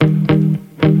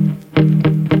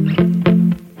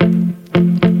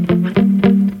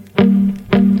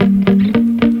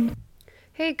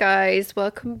guys,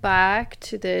 welcome back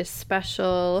to this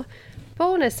special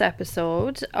bonus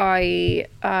episode.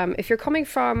 If you're coming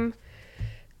from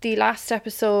the last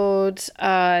episode,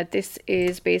 this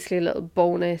is basically a little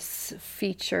bonus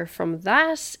feature from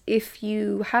that. If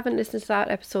you haven't listened to that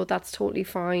episode, that's totally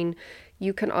fine.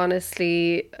 You can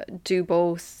honestly do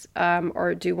both,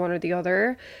 or do one or the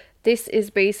other. This is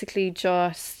basically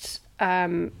just,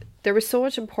 there was so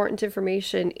much important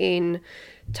information in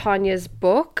Tanya's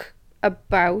book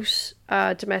about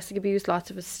domestic abuse,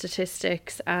 lots of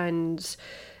statistics and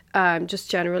just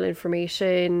general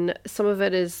information. Some of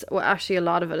it is, well, actually a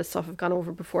lot of it is stuff I've gone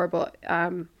over before, but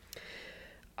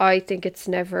I think it's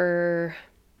never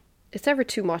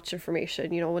too much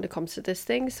information, when it comes to this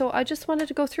thing. So I just wanted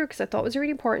to go through because I thought it was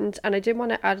really important, and I didn't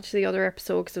want to add it to the other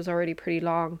episode because it was already pretty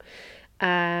long.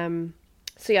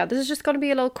 So yeah, this is just going to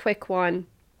be a little quick one.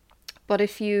 But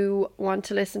if you want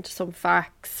to listen to some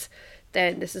facts,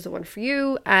 then this is the one for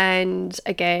you. And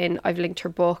again, I've linked her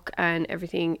book and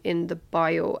everything in the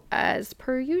bio as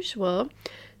per usual.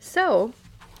 So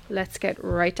let's get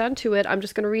right down to it. I'm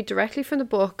just going to read directly from the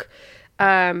book.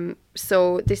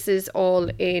 So this is all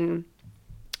in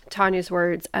Tanya's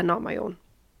words and not my own.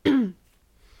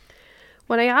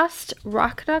 When I asked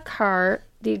Rakna Kaur,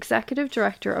 the executive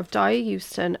director of Daya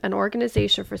Houston, an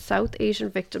organization for South Asian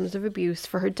victims of abuse,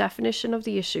 for her definition of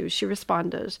the issue, she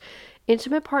responded,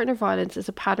 "Intimate partner violence is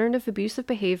a pattern of abusive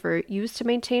behavior used to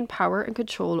maintain power and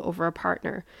control over a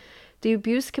partner. The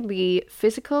abuse can be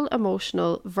physical,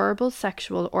 emotional, verbal,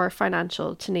 sexual, or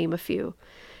financial, to name a few.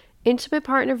 Intimate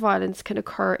partner violence can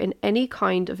occur in any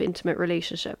kind of intimate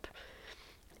relationship.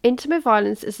 Intimate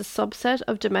violence is a subset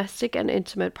of domestic and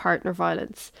intimate partner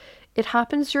violence. It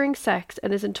happens during sex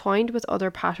and is entwined with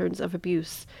other patterns of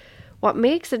abuse. What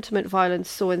makes intimate violence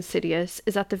so insidious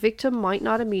is that the victim might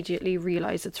not immediately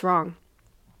realise it's wrong.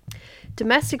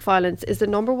 Domestic violence is the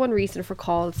number one reason for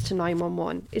calls to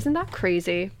 911. Isn't that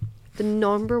crazy? The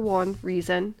number one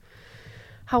reason.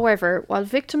 However, while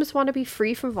victims want to be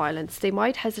free from violence, they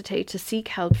might hesitate to seek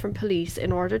help from police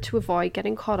in order to avoid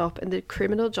getting caught up in the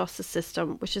criminal justice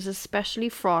system, which is especially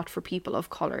fraught for people of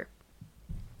colour.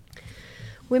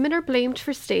 Women are blamed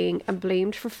for staying and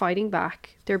blamed for fighting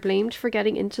back. They're blamed for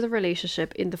getting into the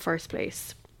relationship in the first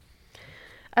place.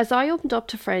 As I opened up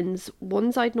to friends,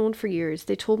 ones I'd known for years,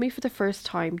 they told me for the first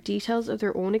time details of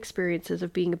their own experiences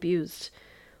of being abused.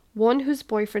 One whose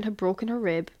boyfriend had broken her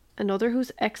rib, another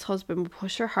whose ex-husband would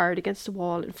push her hard against a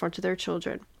wall in front of their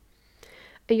children.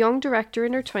 A young director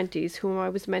in her 20s whom I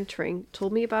was mentoring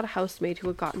told me about a housemate who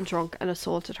had gotten drunk and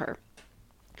assaulted her.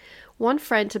 One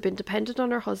friend had been dependent on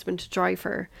her husband to drive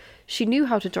her. She knew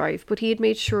how to drive, but he had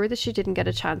made sure that she didn't get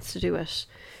a chance to do it.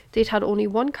 They'd had only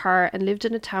one car and lived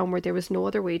in a town where there was no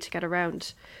other way to get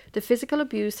around. The physical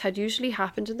abuse had usually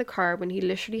happened in the car when he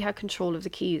literally had control of the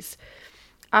keys.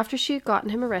 After she had gotten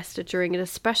him arrested during an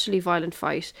especially violent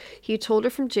fight, he had told her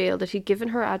from jail that he'd given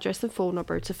her address and phone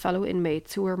number to fellow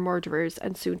inmates who were murderers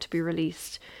and soon to be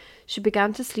released. She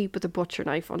began to sleep with a butcher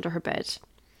knife under her bed.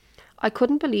 I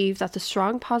couldn't believe that the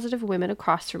strong, positive women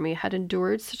across from me had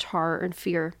endured such horror and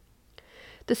fear.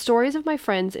 The stories of my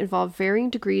friends involved varying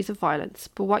degrees of violence,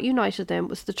 but what united them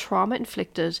was the trauma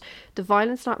inflicted, the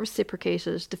violence not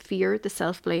reciprocated, the fear, the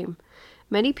self-blame.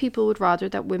 Many people would rather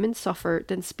that women suffer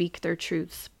than speak their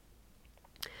truths.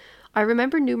 I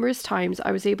remember numerous times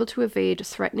I was able to evade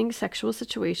threatening sexual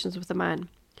situations with a man.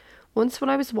 Once when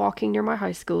I was walking near my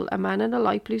high school, a man in a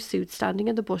light blue suit standing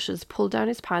in the bushes pulled down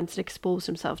his pants and exposed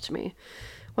himself to me.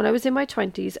 When I was in my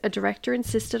 20s, a director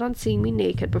insisted on seeing me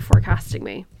naked before casting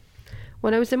me.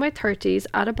 When I was in my 30s,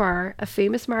 at a bar, a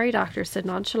famous married actor said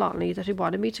nonchalantly that he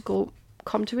wanted me to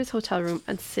come to his hotel room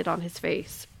and sit on his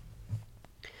face.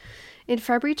 In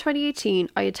February 2018,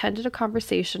 I attended a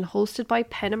conversation hosted by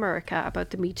PEN America about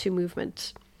the Me Too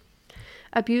movement.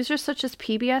 Abusers such as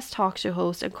PBS talk show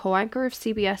host and co-anchor of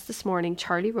CBS This Morning,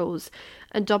 Charlie Rose,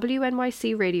 and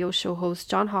WNYC radio show host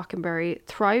John Hockenberry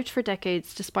thrived for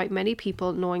decades despite many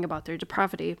people knowing about their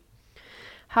depravity.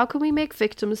 How can we make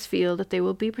victims feel that they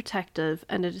will be protective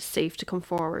and it is safe to come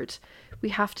forward? We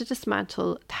have to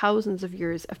dismantle thousands of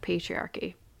years of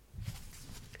patriarchy.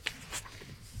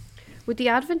 With the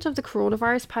advent of the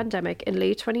coronavirus pandemic in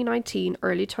late 2019,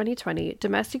 early 2020,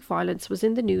 domestic violence was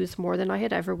in the news more than I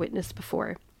had ever witnessed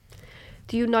before.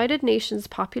 The United Nations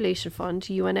Population Fund,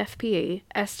 UNFPA,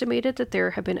 estimated that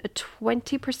there had been a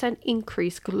 20%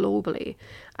 increase globally,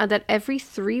 and that every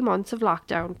 3 months of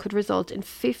lockdown could result in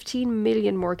 15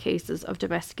 million more cases of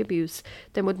domestic abuse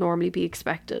than would normally be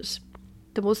expected.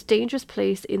 The most dangerous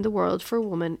place in the world for a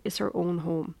woman is her own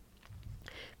home.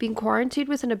 Being quarantined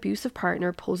with an abusive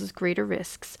partner poses greater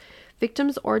risks.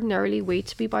 Victims ordinarily wait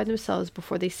to be by themselves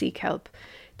before they seek help.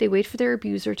 They wait for their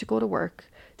abuser to go to work.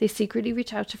 They secretly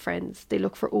reach out to friends. They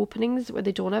look for openings where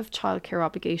they don't have childcare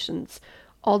obligations.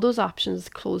 All those options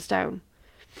close down.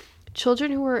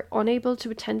 Children who were unable to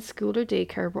attend school or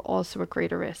daycare were also at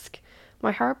greater risk.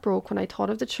 My heart broke when I thought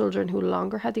of the children who no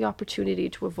longer had the opportunity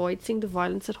to avoid seeing the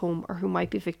violence at home or who might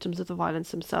be victims of the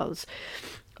violence themselves.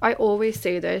 I always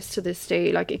say this to this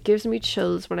day, like it gives me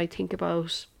chills when I think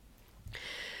about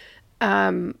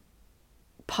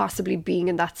possibly being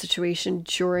in that situation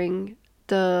during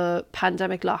the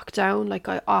pandemic lockdown. Like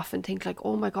I often think like,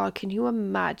 oh my God, can you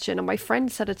imagine? And my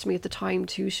friend said it to me at the time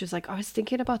too. She was like, I was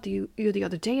thinking about you the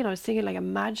other day, and I was thinking like,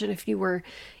 imagine if you were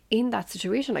in that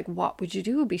situation, like what would you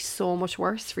do? It would be so much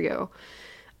worse for you.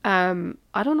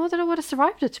 I don't know that I would have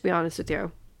survived it, to be honest with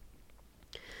you.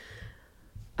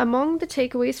 Among the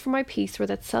takeaways from my piece were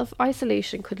that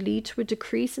self-isolation could lead to a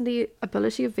decrease in the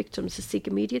ability of victims to seek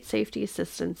immediate safety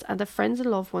assistance, and that friends and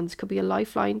loved ones could be a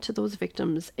lifeline to those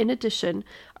victims. In addition,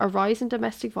 a rise in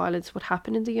domestic violence would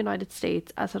happen in the United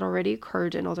States as had already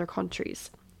occurred in other countries.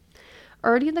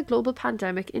 Early in the global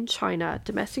pandemic in China,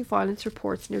 domestic violence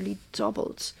reports nearly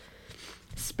doubled.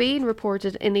 Spain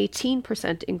reported an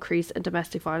 18% increase in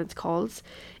domestic violence calls.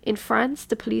 In France,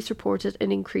 the police reported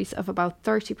an increase of about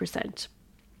 30%.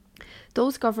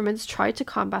 Those governments tried to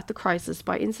combat the crisis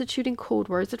by instituting code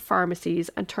words at pharmacies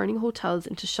and turning hotels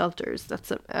into shelters.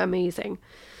 That's amazing.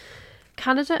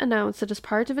 Canada announced that as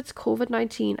part of its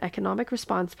COVID-19 economic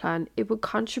response plan, it would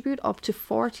contribute up to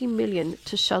 $40 million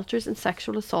to shelters and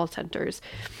sexual assault centres,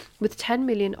 with $10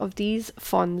 million of these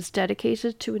funds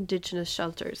dedicated to Indigenous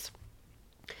shelters.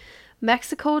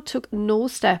 Mexico took no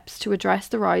steps to address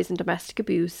the rise in domestic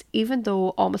abuse, even though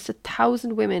almost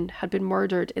 1,000 women had been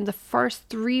murdered in the first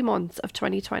 3 months of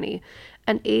 2020,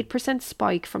 an 8%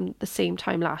 spike from the same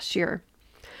time last year.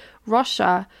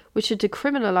 Russia, which had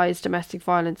decriminalised domestic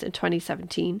violence in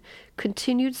 2017,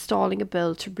 continued stalling a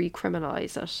bill to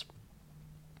recriminalise it.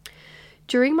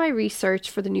 During my research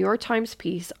for the New York Times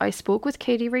piece, I spoke with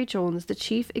Katie Ray Jones, the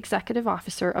Chief Executive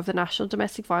Officer of the National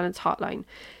Domestic Violence Hotline.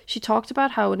 She talked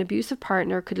about how an abusive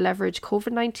partner could leverage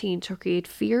COVID-19 to create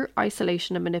fear,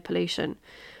 isolation and manipulation.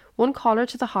 One caller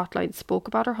to the hotline spoke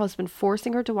about her husband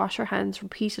forcing her to wash her hands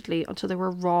repeatedly until they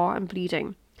were raw and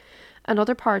bleeding.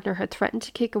 Another partner had threatened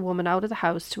to kick a woman out of the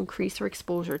house to increase her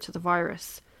exposure to the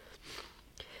virus.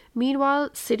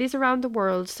 Meanwhile, cities around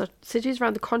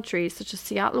the country, such as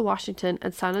Seattle, Washington,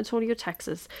 and San Antonio,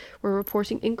 Texas, were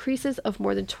reporting increases of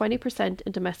more than 20%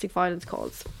 in domestic violence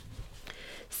calls.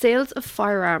 Sales of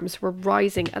firearms were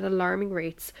rising at alarming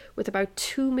rates, with about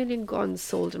 2 million guns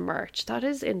sold in March. That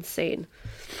is insane.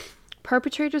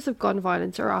 Perpetrators of gun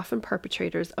violence are often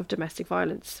perpetrators of domestic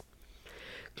violence.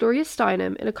 Gloria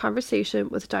Steinem, in a conversation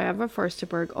with Diane van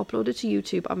Furstenberg uploaded to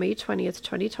YouTube on May 20th,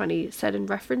 2020, said in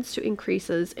reference to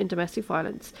increases in domestic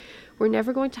violence, "We're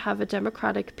never going to have a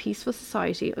democratic, peaceful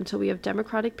society until we have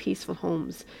democratic, peaceful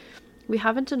homes. We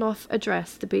haven't enough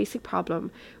addressed the basic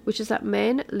problem, which is that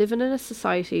men live in a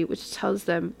society which tells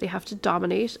them they have to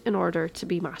dominate in order to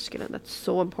be masculine." That's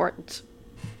so important.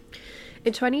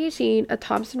 In 2018, a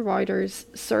Thomson Reuters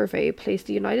survey placed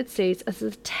the United States as the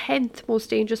 10th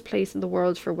most dangerous place in the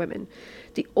world for women,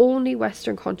 the only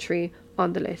Western country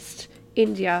on the list,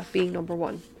 India being number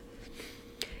 1.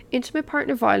 Intimate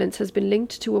partner violence has been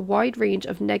linked to a wide range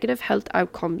of negative health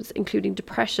outcomes, including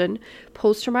depression,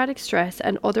 post-traumatic stress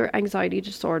and other anxiety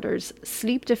disorders,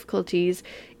 sleep difficulties,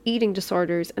 eating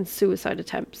disorders and suicide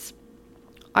attempts.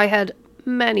 I had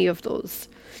many of those.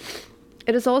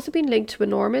 It has also been linked to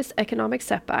enormous economic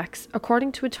setbacks.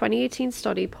 According to a 2018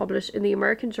 study published in the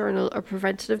American Journal of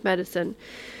Preventive Medicine,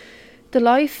 the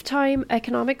lifetime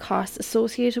economic costs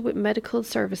associated with medical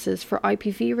services for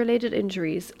IPV-related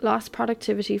injuries, lost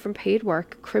productivity from paid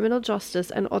work, criminal justice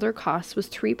and other costs was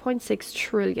 $3.6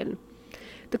 trillion.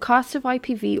 The cost of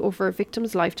IPV over a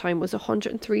victim's lifetime was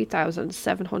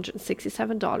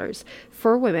 $103,767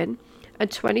 for women and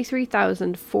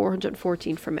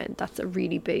 $23,414 for men. That's a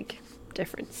really big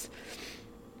difference.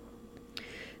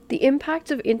 The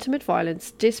impact of intimate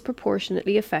violence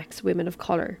disproportionately affects women of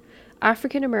colour.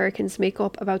 African Americans make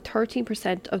up about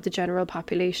 13% of the general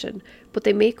population, but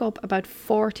they make up about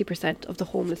 40% of the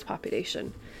homeless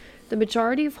population. The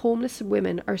majority of homeless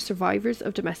women are survivors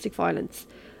of domestic violence.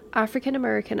 African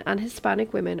American and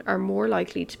Hispanic women are more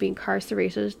likely to be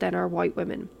incarcerated than are white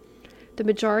women. The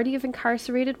majority of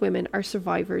incarcerated women are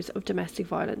survivors of domestic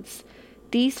violence.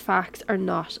 These facts are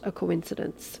not a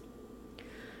coincidence.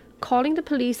 Calling the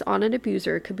police on an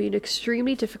abuser can be an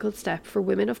extremely difficult step for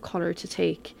women of colour to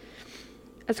take.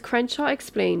 As Crenshaw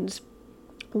explained,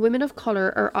 Women of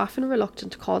colour are often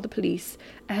reluctant to call the police,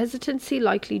 a hesitancy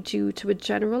likely due to a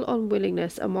general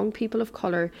unwillingness among people of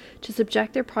colour to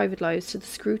subject their private lives to the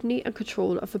scrutiny and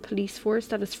control of a police force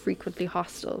that is frequently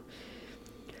hostile.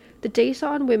 The data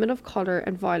on women of colour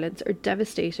and violence are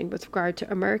devastating with regard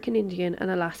to American Indian and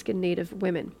Alaskan Native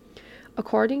women.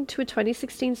 According to a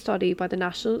 2016 study by the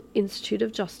National Institute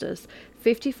of Justice,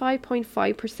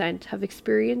 55.5% have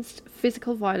experienced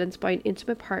physical violence by an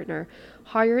intimate partner,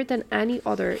 higher than any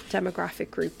other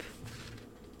demographic group.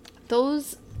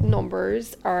 Those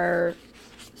numbers are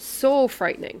so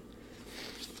frightening.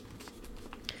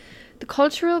 The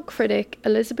cultural critic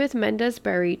Elizabeth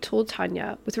Mendez-Berry told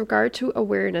Tanya, with regard to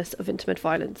awareness of intimate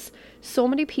violence, so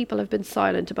many people have been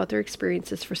silent about their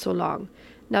experiences for so long.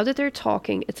 Now that they're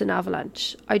talking, it's an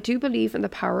avalanche. I do believe in the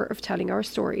power of telling our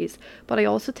stories, but I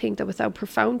also think that without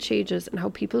profound changes in how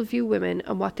people view women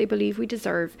and what they believe we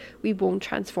deserve, we won't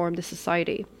transform the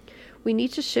society. We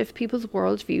need to shift people's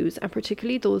worldviews, and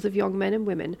particularly those of young men and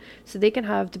women, so they can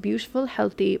have the beautiful,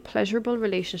 healthy, pleasurable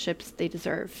relationships they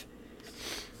deserve.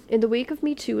 In the wake of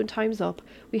Me Too and Time's Up,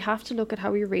 we have to look at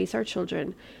how we raise our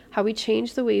children, how we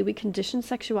change the way we condition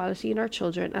sexuality in our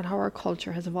children, and how our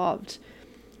culture has evolved.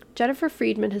 Jennifer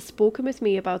Friedman has spoken with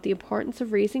me about the importance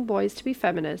of raising boys to be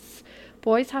feminists.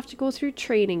 Boys have to go through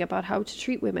training about how to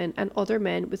treat women and other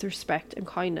men with respect and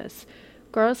kindness.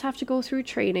 Girls have to go through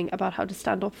training about how to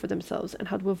stand up for themselves and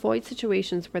how to avoid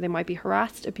situations where they might be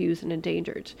harassed, abused, and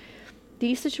endangered.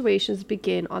 These situations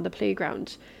begin on the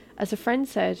playground. As a friend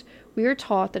said, we are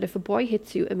taught that if a boy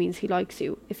hits you, it means he likes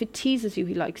you. If it teases you,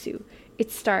 he likes you.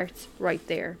 It starts right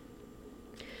there.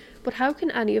 But how can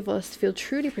any of us feel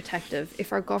truly protective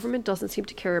if our government doesn't seem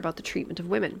to care about the treatment of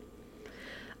women?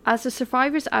 As the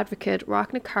survivors advocate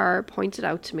Rachna Carr pointed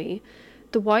out to me,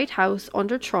 the White House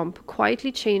under Trump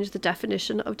quietly changed the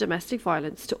definition of domestic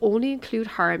violence to only include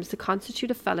harms that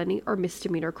constitute a felony or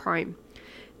misdemeanor crime.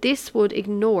 This would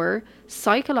ignore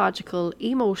psychological,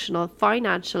 emotional,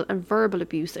 financial, and verbal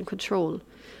abuse and control.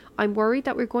 I'm worried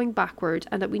that we're going backward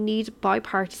and that we need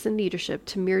bipartisan leadership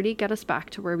to merely get us back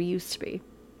to where we used to be.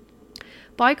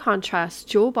 By contrast,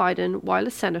 Joe Biden, while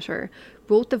a senator,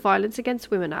 wrote the Violence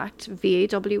Against Women Act,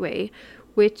 VAWA,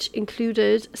 which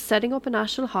included setting up a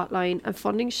national hotline and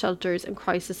funding shelters and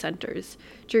crisis centres.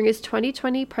 During his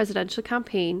 2020 presidential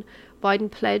campaign,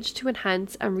 Biden pledged to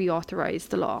enhance and reauthorize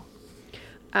the law.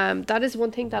 That is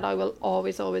one thing that I will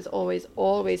always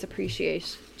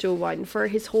appreciate Joe Biden for.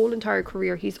 His whole entire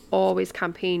career, he's always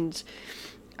campaigned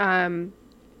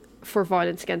for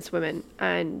violence against women,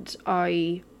 and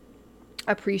I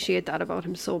appreciate that about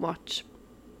him so much.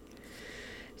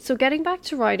 So getting back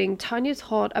to writing, Tanya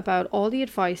thought about all the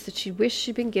advice that she wished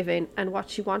she'd been given and what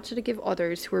she wanted to give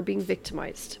others who were being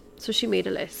victimized. So she made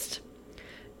a list.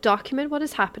 Document what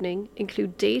is happening,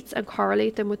 include dates and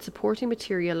correlate them with supporting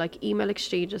material like email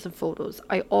exchanges and photos.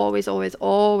 I always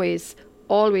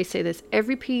say this.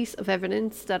 Every piece of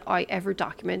evidence that I ever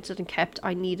documented and kept,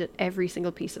 I needed every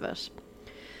single piece of it.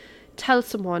 Tell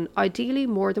someone, ideally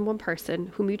more than one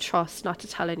person, whom you trust, not to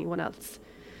tell anyone else.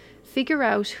 Figure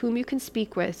out whom you can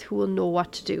speak with who will know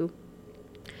what to do.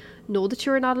 Know that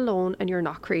you're not alone and you're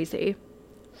not crazy.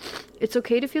 It's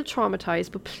okay to feel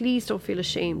traumatized, but please don't feel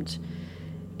ashamed.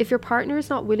 If your partner is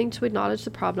not willing to acknowledge the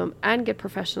problem and get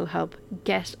professional help,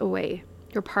 get away.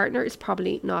 Your partner is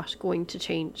probably not going to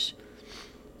change.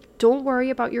 Don't worry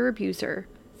about your abuser.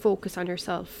 Focus on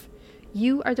yourself.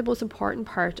 You are the most important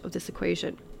part of this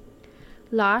equation.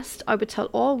 Last, I would tell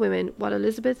all women what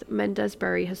Elizabeth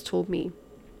Mendez-Berry has told me.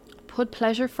 Put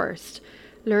pleasure first.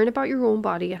 Learn about your own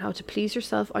body and how to please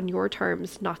yourself on your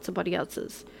terms, not somebody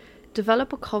else's.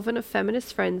 Develop a coven of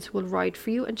feminist friends who will ride for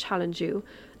you and challenge you,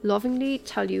 lovingly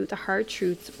tell you the hard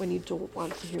truths when you don't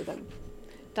want to hear them.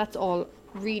 That's all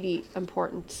really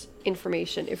important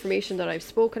information that I've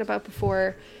spoken about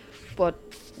before, but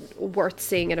worth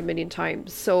saying it a million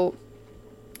times. So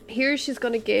here she's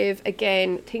going to give,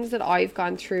 again, things that I've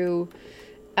gone through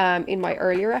in my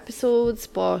earlier episodes,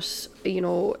 but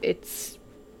it's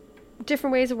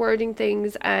different ways of wording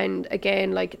things, and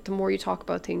again, like, the more you talk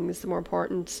about things, the more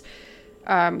important,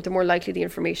 the more likely the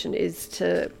information is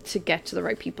to get to the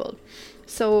right people.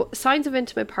 So, signs of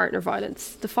intimate partner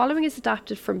violence. The following is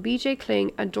adapted from BJ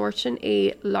Kling and Dorchen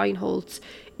A. Leinholtz,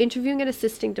 Interviewing and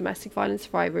Assisting Domestic Violence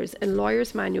Survivors, and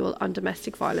Lawyer's Manual on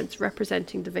Domestic Violence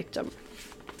Representing the Victim.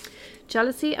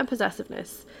 Jealousy and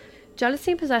possessiveness.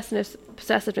 Jealousy and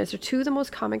possessiveness are two of the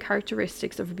most common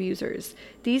characteristics of abusers.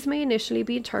 These may initially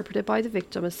be interpreted by the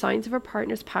victim as signs of her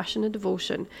partner's passion and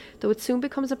devotion, though it soon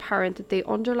becomes apparent that they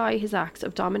underlie his acts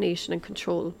of domination and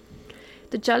control.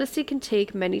 The jealousy can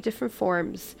take many different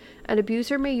forms. An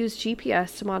abuser may use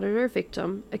GPS to monitor a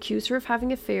victim, accuse her of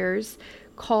having affairs,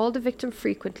 call the victim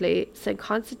frequently, send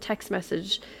constant text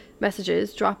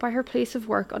messages, drop by her place of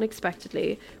work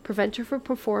unexpectedly, prevent her from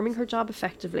performing her job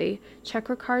effectively, check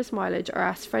her car's mileage, or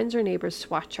ask friends or neighbours to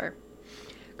watch her.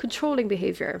 Controlling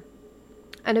behaviour.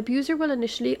 An abuser will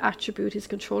initially attribute his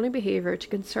controlling behaviour to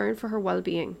concern for her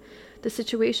well-being. The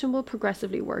situation will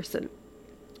progressively worsen.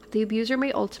 The abuser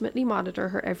may ultimately monitor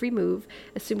her every move,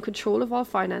 assume control of all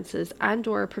finances,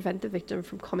 and/or prevent the victim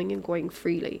from coming and going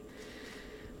freely.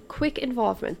 Quick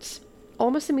involvement.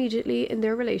 Almost immediately in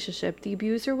their relationship, the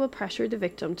abuser will pressure the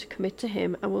victim to commit to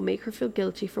him and will make her feel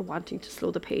guilty for wanting to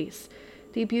slow the pace.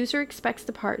 The abuser expects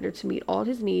the partner to meet all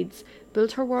his needs,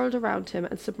 build her world around him,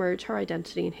 and submerge her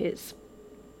identity in his.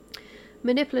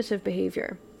 Manipulative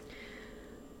behaviour.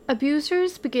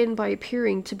 Abusers begin by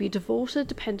appearing to be devoted,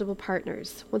 dependable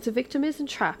partners. Once a victim is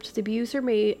entrapped, the abuser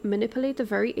may manipulate the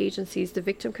very agencies the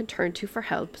victim can turn to for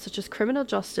help, such as criminal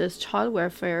justice, child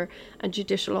welfare, and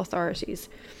judicial authorities.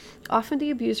 Often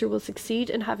the abuser will succeed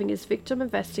in having his victim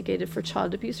investigated for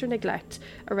child abuse or neglect,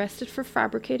 arrested for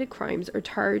fabricated crimes, or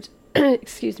tarred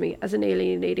as an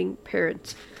alienating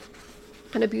parent.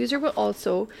 An abuser will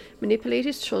also manipulate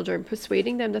his children,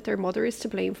 persuading them that their mother is to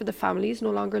blame for the families no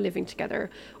longer living together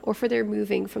or for their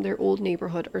moving from their old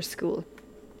neighbourhood or school.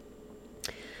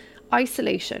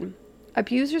 Isolation.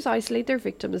 Abusers isolate their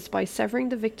victims by severing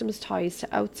the victim's ties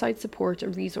to outside support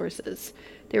and resources.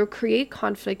 They will create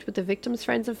conflict with the victim's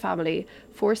friends and family,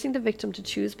 forcing the victim to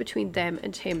choose between them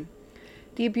and him.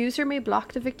 The abuser may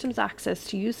block the victim's access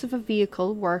to use of a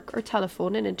vehicle, work, or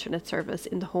telephone and internet service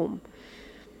in the home.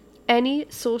 Any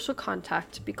social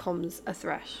contact becomes a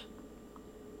threat.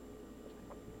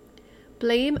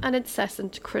 Blame and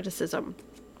incessant criticism.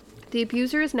 The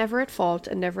abuser is never at fault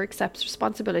and never accepts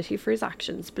responsibility for his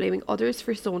actions, blaming others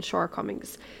for his own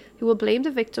shortcomings. He will blame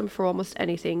the victim for almost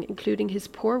anything, including his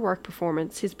poor work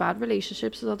performance, his bad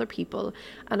relationships with other people,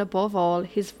 and above all,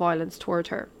 his violence toward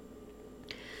her.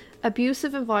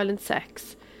 Abusive and violent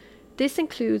sex. This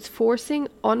includes forcing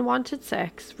unwanted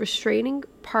sex, restraining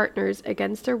partners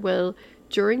against their will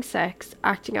during sex,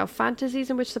 acting out fantasies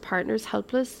in which the partner is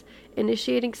helpless,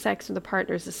 initiating sex when the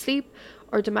partner is asleep,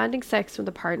 or demanding sex when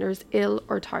the partner is ill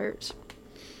or tired.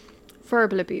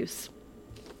 Verbal abuse.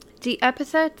 The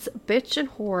epithets bitch and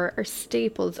whore are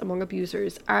staples among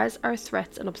abusers, as are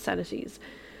threats and obscenities.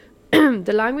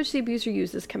 The language the abuser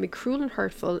uses can be cruel and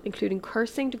hurtful, including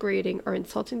cursing, degrading, or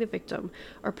insulting the victim,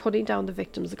 or putting down the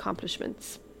victim's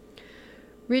accomplishments.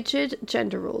 Rigid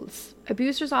gender roles.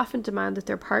 Abusers often demand that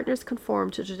their partners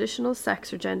conform to traditional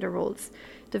sex or gender roles.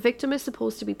 The victim is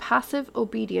supposed to be passive,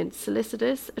 obedient,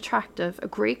 solicitous, attractive, a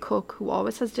great cook who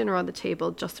always has dinner on the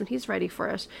table just when he's ready for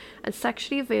it, and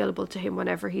sexually available to him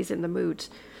whenever he's in the mood.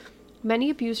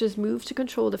 Many abusers move to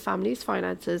control the family's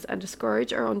finances and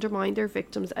discourage or undermine their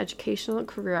victims' educational and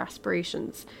career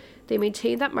aspirations. They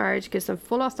maintain that marriage gives them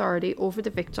full authority over the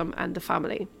victim and the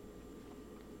family.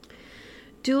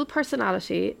 Dual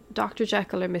personality, Dr.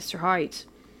 Jekyll and Mr. Hyde.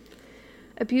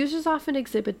 Abusers often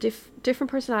exhibit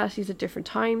different personalities at different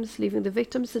times, leaving the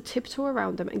victims to tiptoe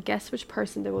around them and guess which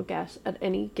person they will get at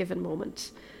any given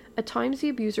moment. At times the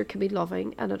abuser can be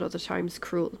loving and at other times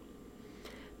cruel.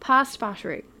 Past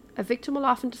battery. A victim will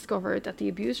often discover that the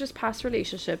abuser's past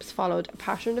relationships followed a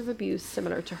pattern of abuse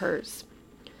similar to hers.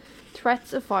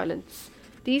 Threats of violence.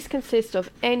 These consist of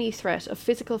any threat of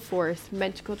physical force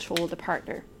meant to control the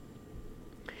partner.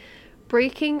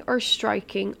 Breaking or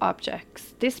striking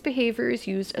objects. This behaviour is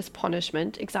used as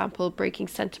punishment, example, breaking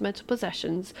sentimental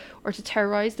possessions, or to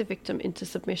terrorise the victim into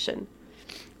submission.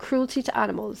 Cruelty to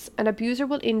animals. An abuser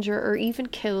will injure or even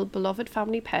kill beloved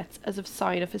family pets as a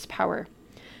sign of his power,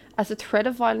 as a threat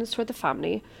of violence toward the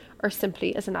family, or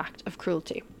simply as an act of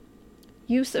cruelty.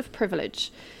 Use of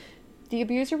privilege. The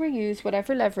abuser will use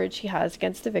whatever leverage he has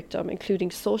against the victim,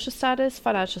 including social status,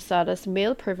 financial status,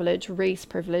 male privilege, race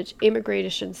privilege,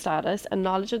 immigration status, and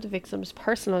knowledge of the victim's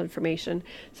personal information,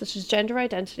 such as gender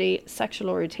identity, sexual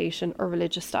orientation, or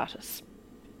religious status.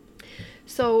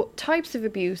 So, types of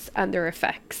abuse and their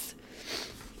effects.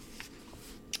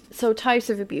 So, types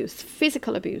of abuse.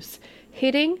 Physical abuse.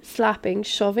 Hitting, slapping,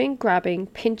 shoving, grabbing,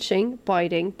 pinching,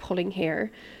 biting, pulling hair,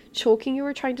 choking you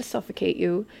or trying to suffocate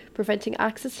you, preventing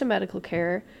access to medical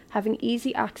care, having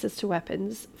easy access to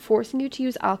weapons, forcing you to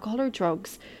use alcohol or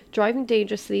drugs, driving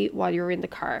dangerously while you're in the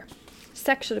car.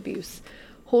 Sexual abuse.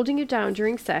 Holding you down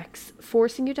during sex,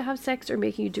 forcing you to have sex or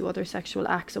making you do other sexual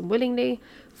acts unwillingly,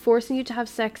 forcing you to have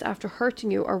sex after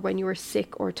hurting you or when you are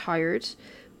sick or tired,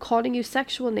 calling you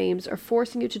sexual names or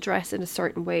forcing you to dress in a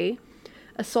certain way,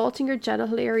 assaulting your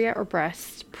genital area or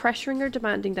breasts, pressuring or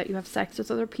demanding that you have sex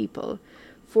with other people,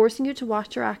 forcing you to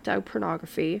watch or act out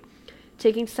pornography,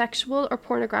 taking sexual or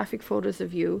pornographic photos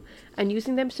of you and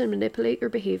using them to manipulate your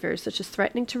behaviour, such as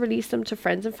threatening to release them to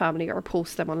friends and family or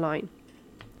post them online.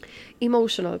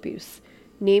 Emotional abuse,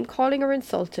 name calling or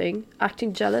insulting,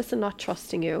 acting jealous and not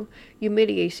trusting you,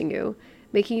 humiliating you,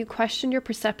 making you question your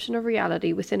perception of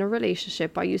reality within a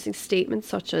relationship by using statements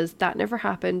such as that never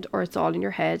happened or it's all in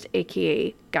your head,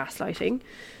 aka gaslighting,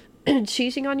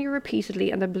 cheating on you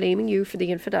repeatedly and then blaming you for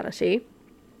the infidelity,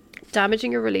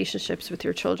 damaging your relationships with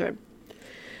your children.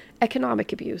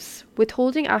 Economic abuse,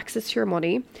 withholding access to your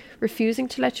money, refusing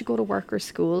to let you go to work or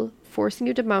school, forcing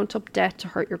you to mount up debt to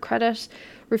hurt your credit,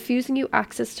 refusing you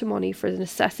access to money for the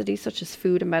necessities such as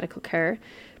food and medical care,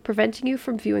 preventing you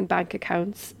from viewing bank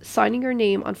accounts, signing your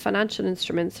name on financial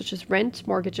instruments such as rent,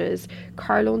 mortgages,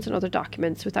 car loans and other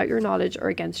documents without your knowledge or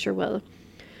against your will,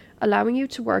 allowing you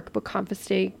to work but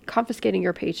confiscating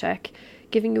your paycheck,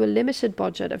 giving you a limited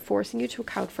budget and forcing you to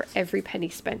account for every penny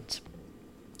spent.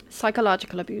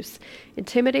 Psychological abuse,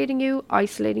 intimidating you,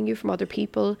 isolating you from other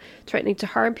people, threatening to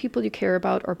harm people you care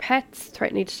about or pets,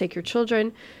 threatening to take your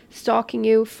children, stalking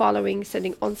you, following,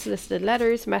 sending unsolicited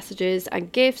letters, messages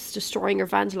and gifts, destroying or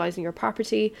vandalising your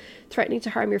property, threatening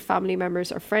to harm your family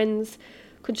members or friends,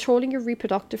 controlling your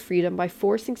reproductive freedom by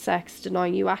forcing sex,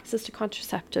 denying you access to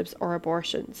contraceptives or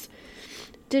abortions.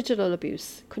 Digital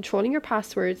abuse, controlling your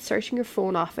passwords, searching your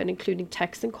phone often, including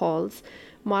texts and calls,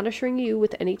 monitoring you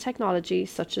with any technology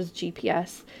such as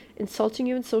GPS, insulting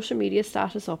you in social media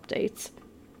status updates,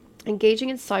 engaging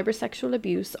in cybersexual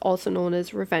abuse, also known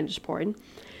as revenge porn,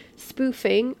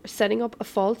 spoofing or setting up a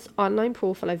false online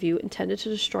profile of you intended to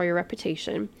destroy your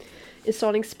reputation,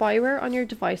 installing spyware on your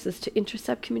devices to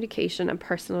intercept communication and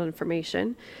personal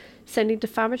information, sending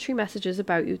defamatory messages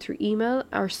about you through email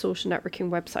or social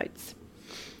networking websites.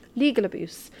 Legal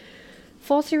abuse,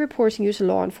 falsely reporting you to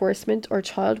law enforcement or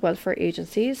child welfare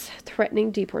agencies,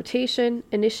 threatening deportation,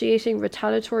 initiating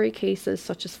retaliatory cases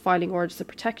such as filing orders of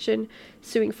protection,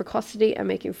 suing for custody and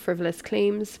making frivolous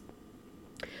claims.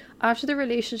 After the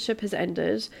relationship has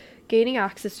ended, gaining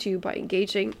access to you by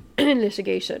engaging in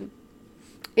litigation,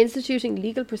 instituting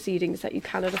legal proceedings that you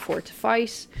cannot afford to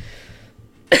fight.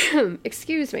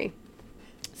 Excuse me.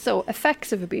 So,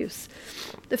 effects of abuse.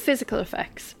 The physical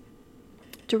effects.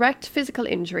 Direct physical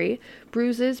injury,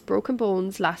 bruises, broken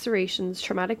bones, lacerations,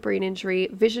 traumatic brain injury,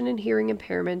 vision and hearing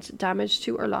impairment, damage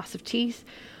to or loss of teeth.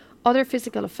 Other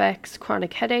physical effects,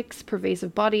 chronic headaches,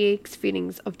 pervasive body aches,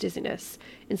 feelings of dizziness,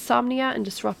 insomnia and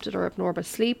disrupted or abnormal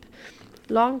sleep.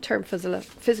 Long-term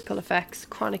physical effects,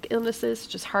 chronic illnesses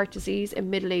such as heart disease in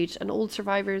middle-aged and old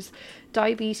survivors,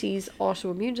 diabetes,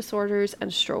 autoimmune disorders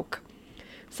and stroke.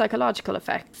 Psychological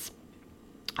effects,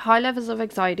 high levels of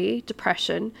anxiety,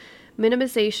 depression,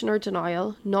 minimization or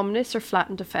denial, numbness or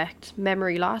flattened affect,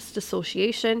 memory loss,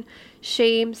 dissociation,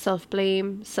 shame,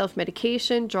 self-blame,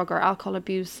 self-medication, drug or alcohol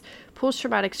abuse,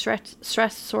 post-traumatic stress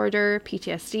disorder,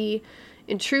 PTSD,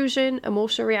 intrusion,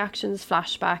 emotional reactions,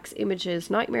 flashbacks, images,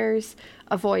 nightmares,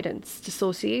 avoidance,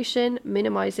 dissociation,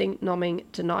 minimizing, numbing,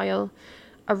 denial,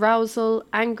 arousal,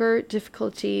 anger,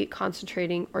 difficulty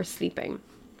concentrating or sleeping.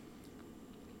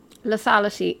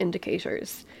 Lethality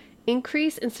indicators.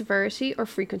 Increase in severity or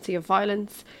frequency of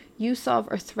violence, use of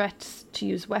or threats to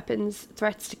use weapons,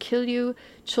 threats to kill you,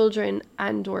 children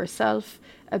and or self,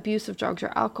 abuse of drugs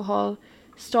or alcohol,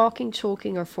 stalking,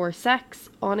 choking or forced sex,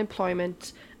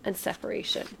 unemployment and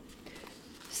separation.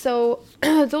 So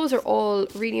those are all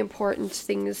really important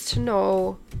things to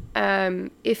know.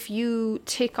 If you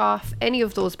tick off any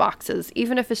of those boxes,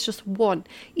 even if it's just one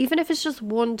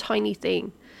tiny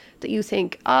thing that you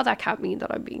think, that can't mean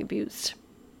that I'm being abused.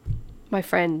 My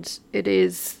friend, it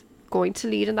is going to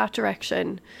lead in that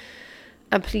direction.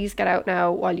 And please get out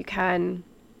now while you can.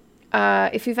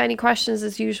 If you have any questions,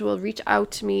 as usual, reach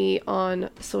out to me on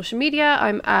social media.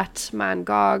 I'm at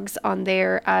mangogs on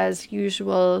there as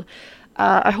usual.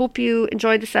 I hope you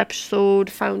enjoyed this episode,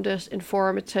 found it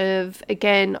informative.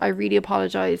 Again, I really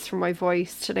apologize for my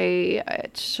voice today.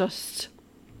 It's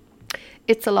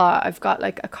a lot. I've got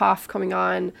like a cough coming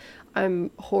on.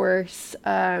 I'm hoarse.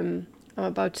 I'm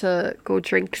about to go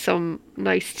drink some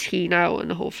nice tea now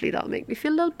and hopefully that'll make me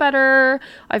feel a little better.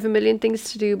 I have a million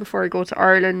things to do before I go to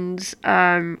Ireland.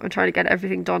 I'm trying to get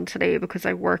everything done today because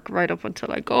I work right up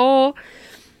until I go.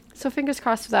 So fingers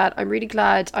crossed for that. I'm really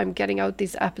glad I'm getting out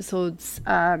these episodes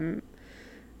better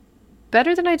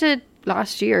than I did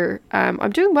last year.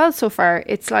 I'm doing well so far.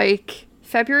 It's like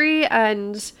February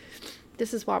and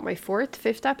this is what, my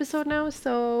fifth episode now.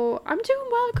 So I'm doing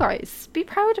well, guys. Be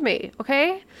proud of me,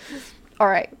 okay? All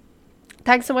right.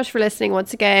 Thanks so much for listening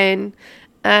once again.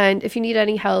 And if you need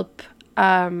any help,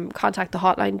 contact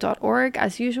thehotline.org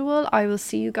as usual. I will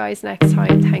see you guys next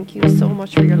time. Thank you so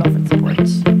much for your love and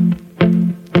support.